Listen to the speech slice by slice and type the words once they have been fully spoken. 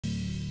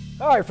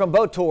All right, from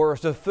boat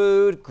tours to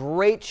food,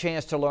 great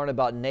chance to learn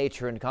about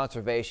nature and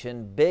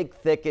conservation. Big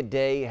Thicket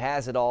Day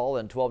has it all.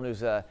 And 12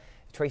 News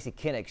Tracy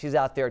Kennick, she's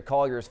out there at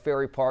Colliers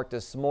Ferry Park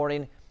this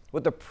morning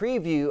with a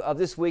preview of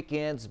this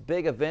weekend's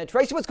big event.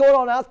 Tracy, what's going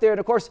on out there? And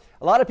of course,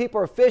 a lot of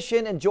people are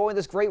fishing, enjoying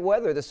this great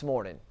weather this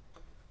morning.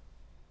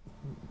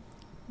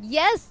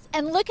 Yes,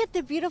 and look at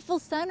the beautiful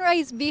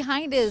sunrise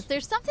behind us.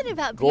 There's something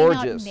about being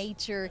out in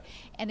nature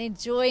and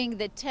enjoying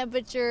the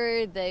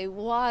temperature, the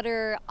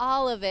water,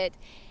 all of it.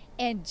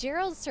 And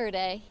Gerald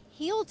Serta,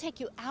 he'll take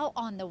you out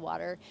on the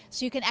water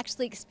so you can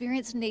actually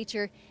experience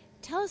nature.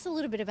 Tell us a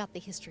little bit about the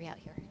history out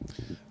here.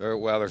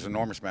 Well, there's an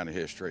enormous amount of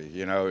history,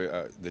 you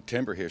know, the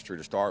timber history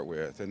to start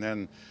with, and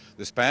then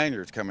the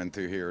Spaniards coming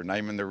through here,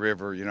 naming the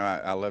river, you know,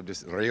 I love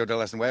this, Rio de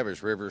las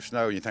Nieves, River of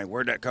Snow. You think,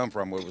 where'd that come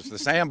from? Well, it was the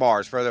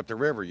sandbars further up the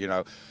river, you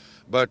know.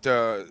 But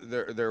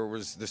there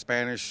was the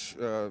Spanish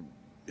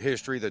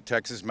history, the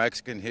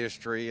Texas-Mexican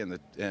history, and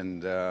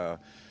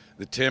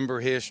the timber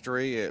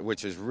history,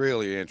 which is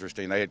really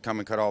interesting. They had come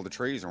and cut all the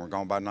trees and were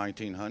gone by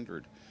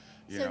 1900.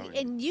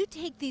 And you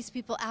take these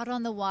people out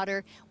on the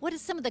water. What are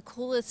some of the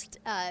coolest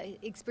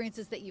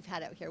experiences that you've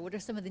had out here? What are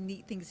some of the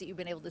neat things that you've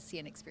been able to see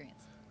and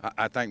experience?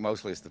 I think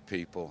mostly it's the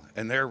people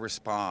and their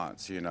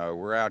response. You know,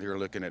 we're out here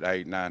looking at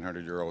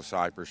 800-900-year-old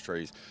cypress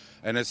trees,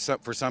 and it's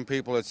for some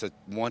people it's a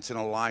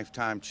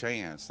once-in-a-lifetime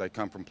chance. They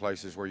come from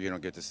places where you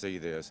don't get to see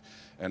this,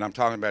 and I'm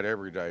talking about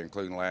every day,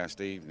 including last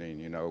evening.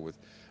 You know, with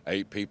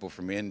 8 people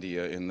from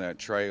India in that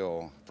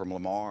trail from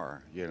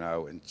Lamar. You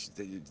know, and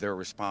their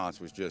response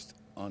was just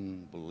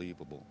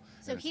unbelievable.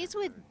 So he's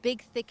with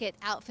Big Thicket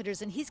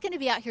Outfitters, and he's going to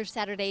be out here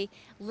Saturday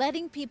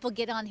letting people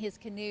get on his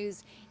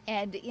canoes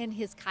and in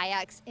his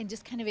kayaks and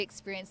just kind of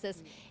experience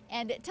this.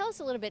 And tell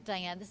us a little bit,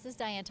 Diane. This is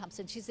Diane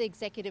Thompson. She's the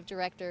executive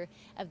director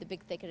of the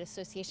Big Thicket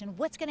Association.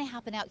 What's going to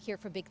happen out here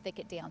for Big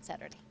Thicket Day on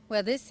Saturday?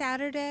 Well, this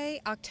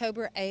Saturday,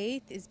 October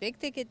 8th, is Big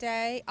Thicket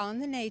Day on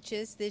the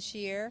Neches this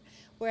year.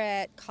 We're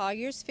at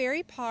Colliers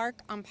Ferry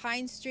Park on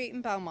Pine Street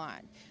in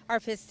Beaumont. Our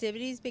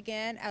festivities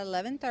begin at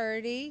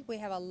 11:30. We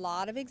have a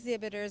lot of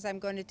exhibitors I'm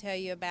going to tell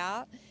you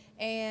about,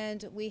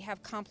 and we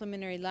have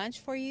complimentary lunch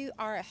for you.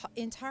 Our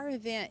entire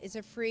event is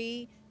a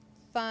free,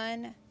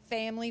 fun,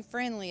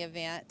 family-friendly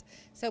event.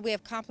 So we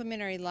have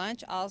complimentary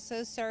lunch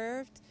also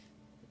served.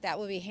 That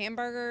will be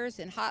hamburgers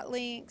and hot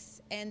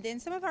links. And then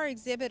some of our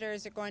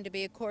exhibitors are going to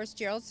be, of course,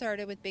 Gerald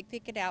Serta with Big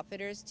Thicket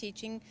Outfitters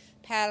teaching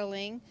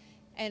paddling.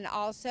 And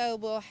also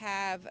we'll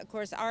have, of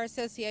course, our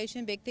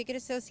association, Big Thicket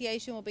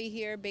Association will be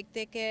here. Big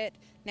Thicket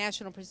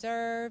National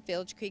Preserve,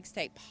 Village Creek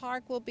State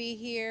Park will be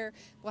here.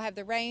 We'll have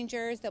the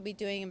Rangers. They'll be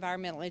doing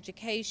environmental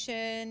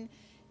education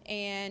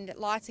and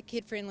lots of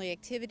kid-friendly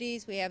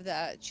activities. We have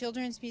the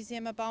Children's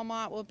Museum of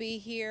Beaumont will be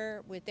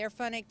here with their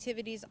fun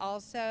activities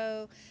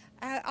also.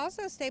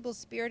 Also, Stable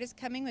Spirit is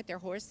coming with their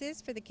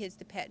horses for the kids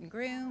to pet and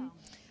groom.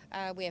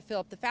 We have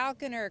Philip the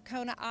Falcon or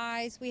Kona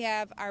Eyes. We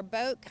have our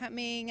boat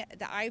coming,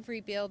 the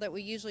Ivory Bill, that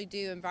we usually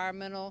do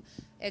environmental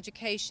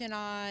education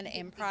on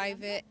and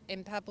private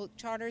and public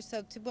charters.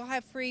 So we'll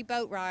have free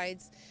boat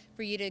rides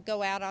for you to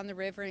go out on the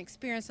river and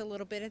experience a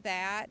little bit of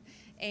that.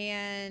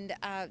 And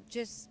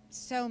just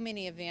so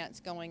many events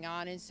going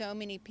on and so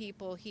many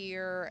people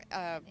here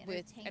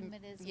with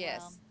entertainment as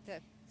yes. Well.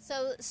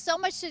 So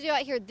much to do out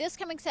here this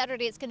coming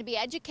Saturday. It's going to be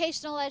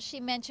educational, as she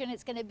mentioned.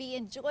 It's going to be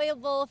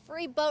enjoyable,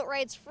 free boat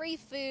rides, free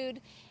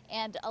food,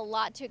 and a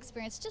lot to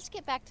experience. Just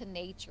get back to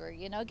nature,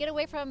 you know, get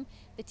away from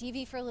the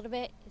TV for a little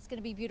bit. It's going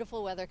to be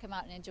beautiful weather. Come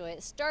out and enjoy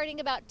it.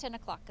 Starting about 10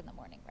 o'clock in the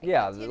morning. Right?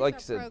 Yeah, like I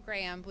said,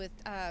 program with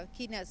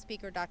keynote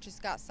speaker Dr.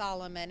 Scott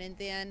Solomon, and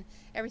then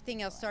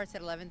everything else starts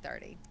at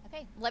 11:30.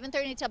 Okay,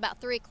 11:30 until about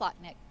 3 o'clock,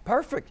 Nick.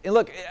 Perfect. And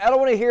look, I don't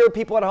want to hear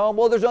people at home,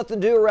 well, there's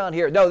nothing to do around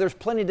here. No, there's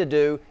plenty to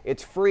do.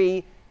 It's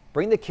free.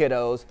 Bring the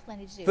kiddos.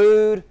 Plenty to do.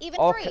 Food.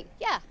 Even free,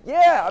 yeah.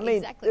 Yeah, I mean,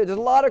 exactly. There's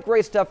a lot of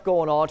great stuff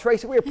going on.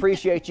 Tracy, we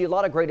appreciate you. A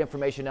lot of great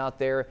information out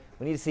there.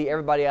 We need to see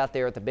everybody out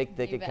there at the Big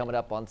Thicket coming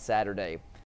up on Saturday.